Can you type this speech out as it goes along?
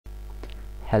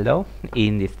Hello,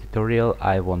 in this tutorial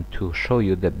I want to show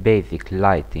you the basic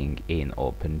lighting in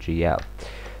OpenGL.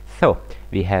 So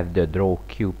we have the draw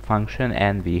cube function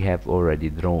and we have already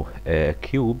draw a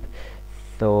cube,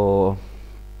 so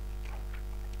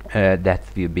that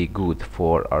will be good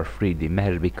for our 3D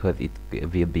mesh because it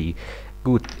will be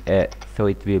good, so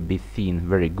it will be seen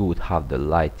very good how the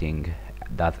lighting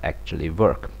does actually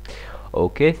work.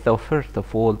 Okay, so first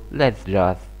of all, let's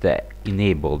just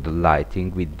enable the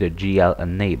lighting with the GL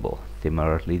enable,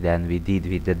 similarly than we did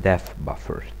with the depth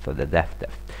buffer, so the depth.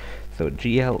 So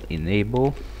GL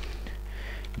enable,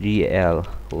 GL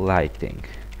lighting,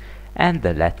 and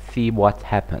let's see what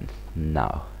happens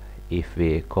now if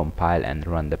we compile and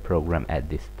run the program at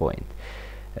this point.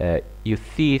 You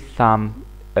see some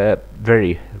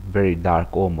very dark,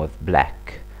 almost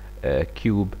black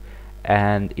cube,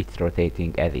 and it's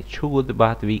rotating as it should,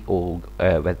 but we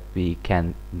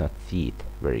cannot see it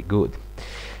very good.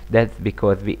 That's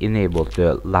because we enabled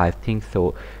the lighting,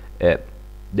 so the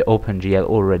OpenGL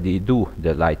already do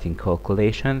the lighting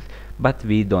calculations, but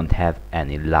we don't have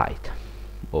any light.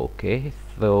 Okay,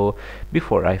 so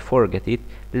before I forget it,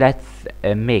 let's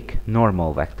make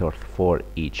normal vectors for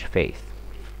each face.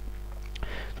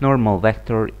 Normal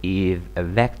vector is a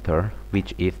vector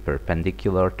which is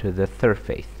perpendicular to the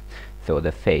surface, so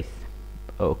the face.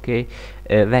 Okay,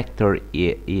 a vector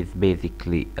is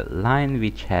basically a line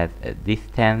which has a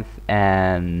distance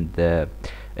and a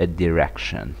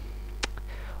direction.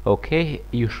 Okay,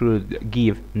 you should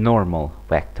give normal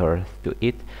vectors to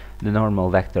it. The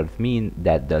normal vectors mean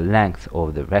that the length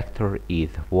of the vector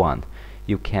is 1.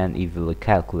 You can easily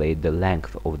calculate the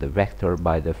length of the vector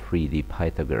by the 3D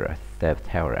Pythagoras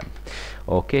theorem.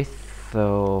 Okay,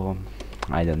 so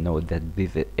I don't know that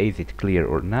is it clear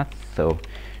or not. So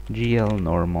GL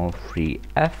normal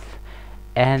 3f,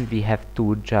 and we have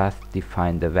to just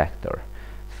define the vector.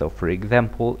 So for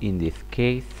example, in this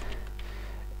case,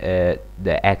 the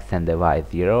x and the y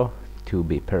 0 to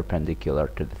be perpendicular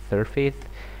to the surface,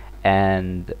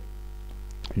 and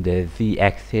the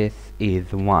z-axis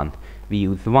is 1. We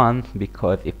use 1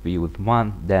 because if we use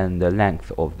 1, then the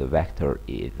length of the vector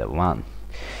is 1.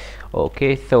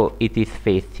 Okay, so it is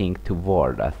facing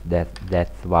toward us,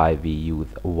 that's why we use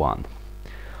 1.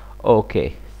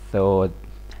 Okay, so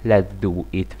let's do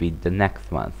it with the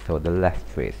next one. So the left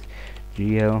face,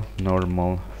 GL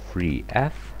normal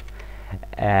 3f,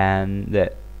 and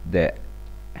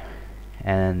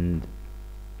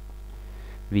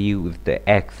we use the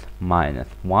x minus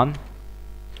 1,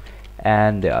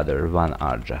 and the other one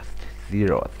are just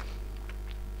zeros.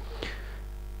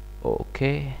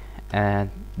 Okay,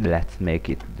 and let's make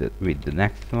it with the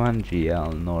next one,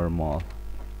 GL normal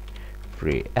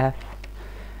 3f,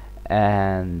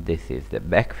 and this is the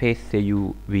back face,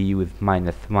 so we use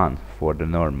minus 1 for the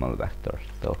normal vector,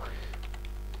 so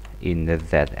in the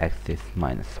z-axis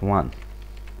minus 1.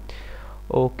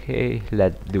 Okay,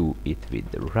 let's do it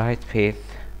with the right face,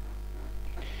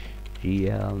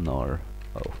 GL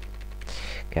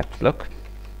caps lock,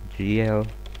 GL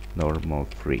normal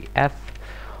 3f.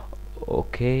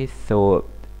 Okay, so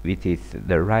it is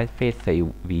the right face,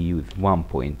 so we use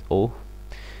 1.0,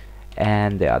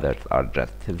 and the others are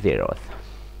just zeros.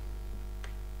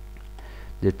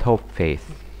 The top face,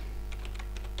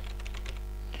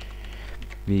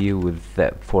 we use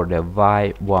for the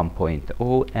y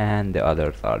 1.0, and the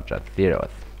others are just zeros.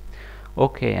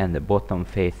 Okay, and the bottom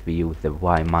face we use the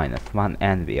y minus 1,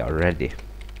 and we are ready.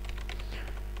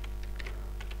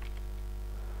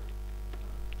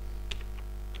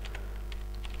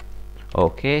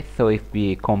 Okay, so if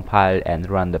we compile and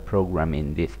run the program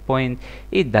in this point,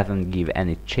 it doesn't give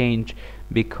any change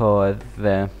because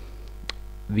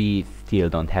we still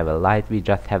don't have a light, we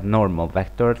just have normal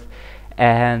vectors,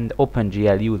 and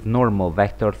OpenGL use normal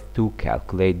vectors to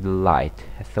calculate the light.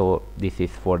 So this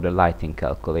is for the lighting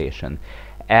calculation,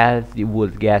 as you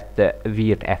would get the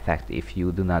weird effect if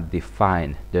you do not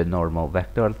define the normal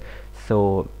vectors.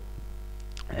 So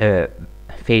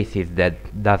faces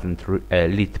that doesn't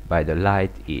lit by the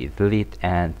light is lit,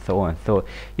 and so on. So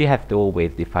you have to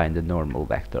always define the normal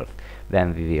vectors.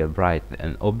 When we will write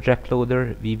an object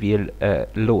loader, we will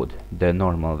load the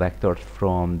normal vectors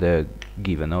from the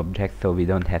given object, so we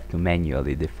don't have to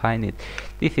manually define it.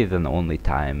 This is an only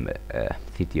time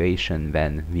situation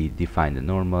when we define the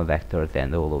normal vectors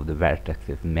and all of the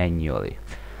vertices manually.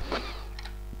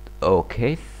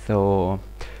 Okay, so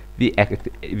we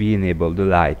enable the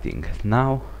lighting.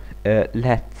 Now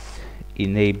let's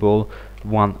enable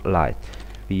one light.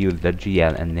 We use the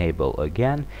GL enable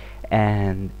again,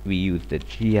 and we use the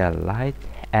GL light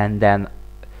and then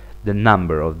the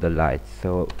number of the lights.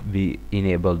 So we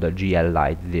enable the GL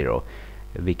light 0.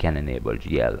 we can enable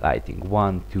GL lighting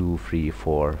 1, 2, 3,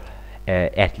 4,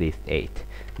 at least 8,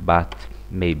 but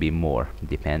maybe more,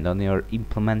 depend on your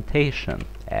implementation,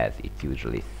 as it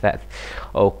usually says.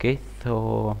 Okay,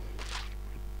 so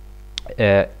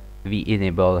we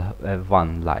enable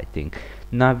one lighting.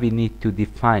 Now we need to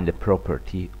define the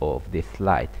property of this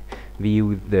light. We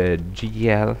use the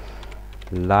GL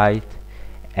light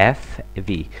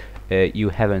FV. You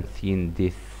haven't seen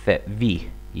this V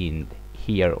in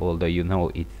here, although you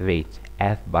know it's weight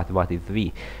F, but what is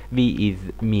V? V is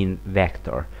mean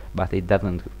vector, but it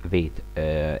doesn't weight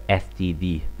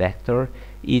STD vector.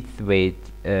 It's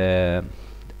weight array,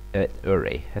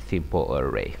 a simple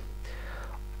array.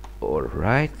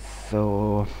 Alright,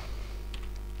 so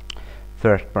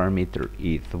first parameter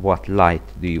is what light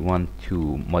do you want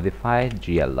to modify,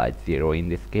 GL light 0 in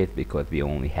this case, because we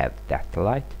only have that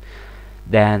light.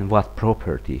 Then what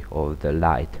property of the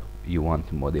light you want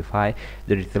to modify.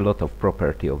 There is a lot of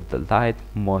property of the light.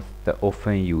 Most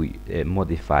often you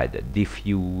modify the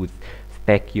diffuse,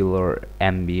 specular,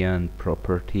 ambient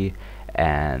property,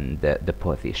 and the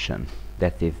position.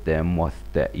 That is the most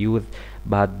used,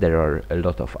 but there are a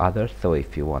lot of others, so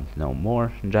if you want to know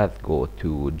more, just go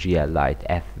to GL light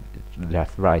F,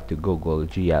 just write to Google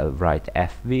GL light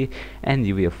FV, and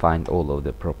you will find all of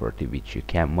the property which you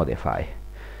can modify.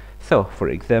 So, for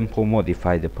example,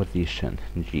 modify the position,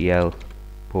 GL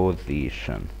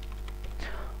position.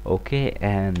 Okay,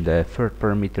 and the third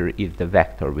parameter is the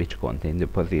vector which contains the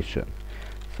position.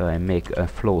 So I make a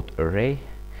float array,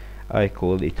 I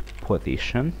call it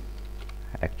position,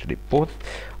 actually pos.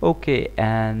 Okay,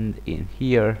 and in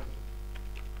here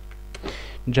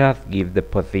just give the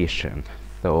position.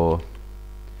 So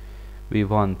we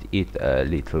want it a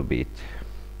little bit,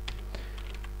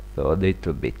 so a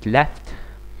little bit left,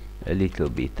 a little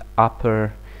bit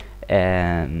upper,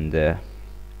 and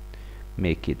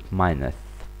make it minus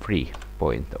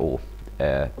 3.0.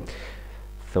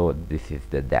 So this is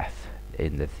the depth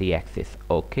in the z-axis.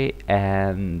 Okay,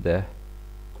 and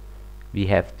we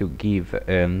have to give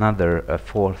another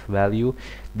fourth value.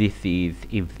 This is,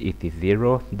 if it is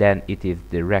 0, then it is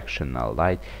directional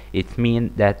light. It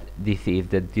means that this is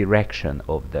the direction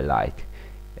of the light.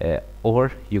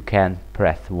 Or you can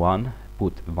press 1,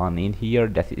 put 1 in here,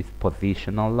 that is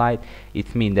positional light.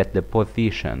 It means that the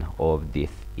position of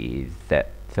this is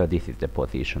so this is the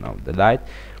position of the light.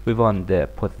 We want the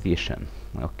position,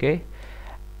 okay,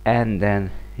 and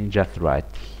then you just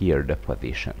write here the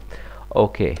position.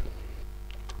 Okay,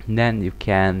 then you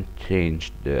can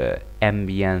change the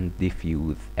ambient,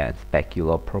 diffuse, and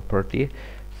specular property.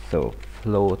 So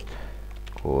float,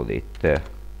 call it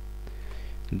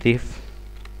diff.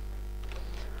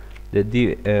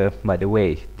 By the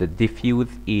way, the diffuse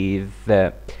is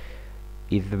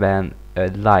when a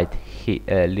light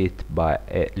lit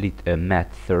a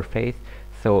matte surface,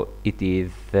 so it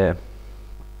is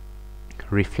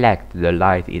reflect the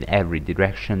light in every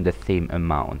direction the same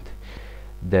amount.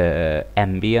 The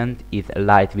ambient is a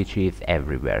light which is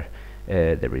everywhere.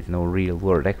 There is no real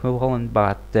world equivalent,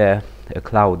 but a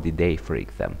cloudy day, for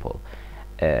example.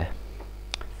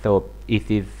 So it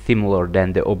is similar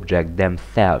than the object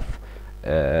themselves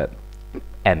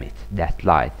emit that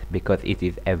light, because it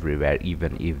is everywhere,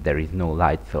 even if there is no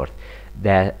light source.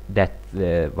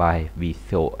 That's why we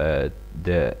saw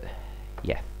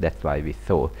that's why we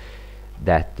saw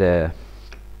that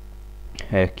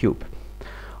cube.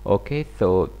 Okay,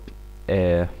 so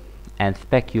and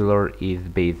specular is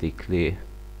basically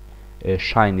a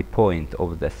shiny point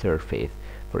of the surface.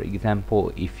 For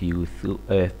example, if you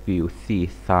see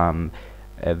some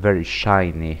very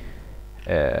shiny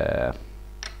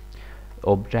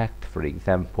object, for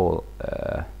example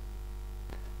a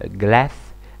glass,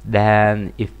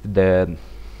 then if the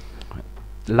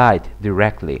light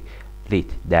directly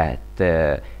lit that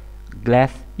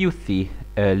glass, you see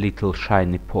a little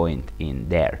shiny point in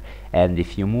there, and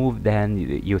if you move, then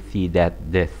you see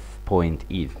that this point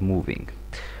is moving.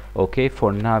 Okay,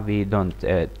 for now we don't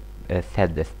set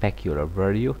the specular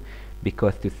value,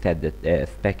 because to set the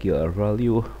specular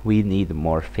value we need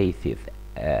more faces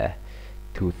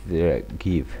to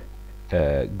give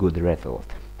a good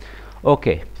result.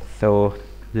 Okay, so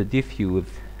the diffuse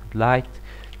light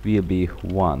will be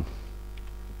 1.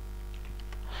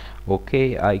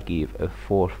 Okay, I give a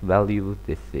fourth value,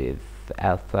 this is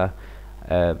alpha.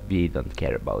 We don't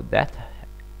care about that,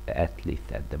 at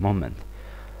least at the moment.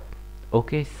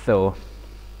 Okay, so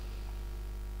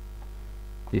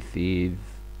this is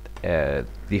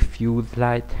diffuse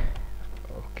light.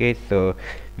 Okay, so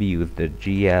we use the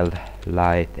GL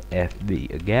light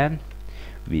FB again.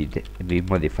 We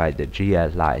modify the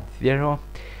GL light 0,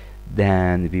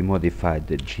 then we modify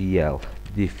the GL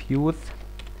diffuse,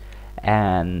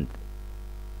 and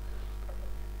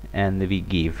we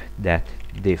give that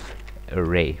diff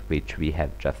array which we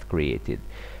have just created.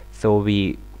 So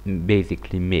we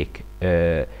basically make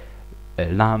a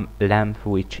lamp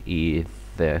which is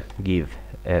give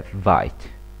a white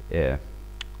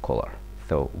color,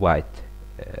 so white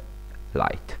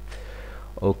light.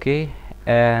 Okay,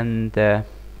 and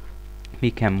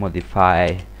we can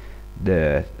modify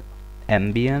the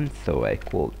ambient, so I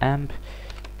call amp.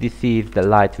 This is the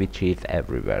light which is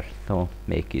everywhere, so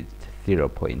make it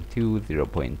 0.2,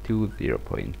 0.2,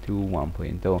 0.2,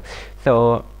 1.0.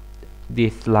 So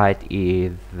this light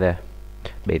is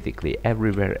basically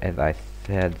everywhere, as I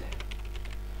said.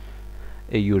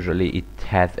 Usually it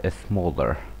has a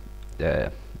smaller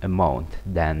amount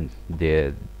than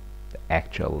the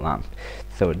actual lamp.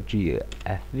 So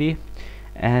GLSV,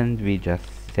 and we just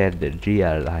set the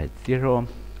GL light 0,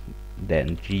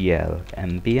 then GL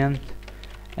ambient,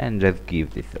 and just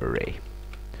give this array.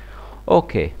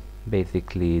 Okay,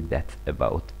 basically that's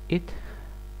about it.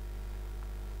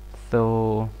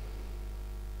 So,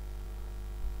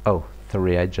 oh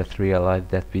sorry, I just realized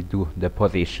that we do the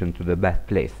position to the bad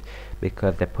place,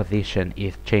 because the position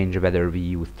is changed whether we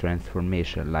use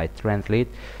transformation like translate.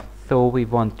 So we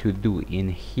want to do in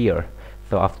here,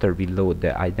 so after we load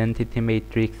the identity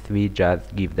matrix, we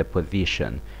just give the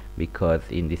position, because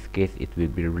in this case it will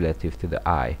be relative to the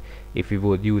I. If we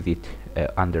would use it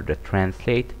under the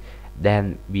translate,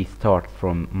 then we start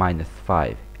from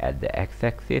 -5 at the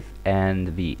x-axis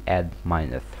and we add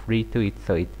 -3 to it,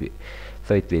 so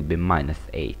it will be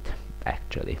 -8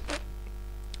 actually.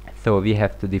 So we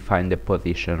have to define the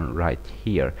position right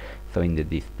here, so in the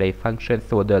display function,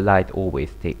 so the light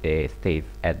always stays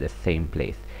at the same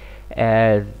place,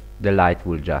 as the light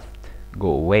will just go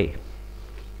away.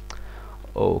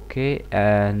 Okay,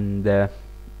 and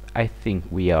I think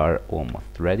we are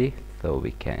almost ready, so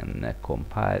we can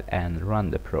compile and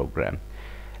run the program.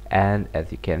 And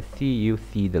as you can see, you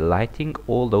see the lighting,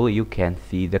 although you can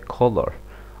see the color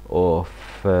of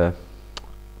the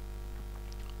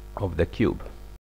cube.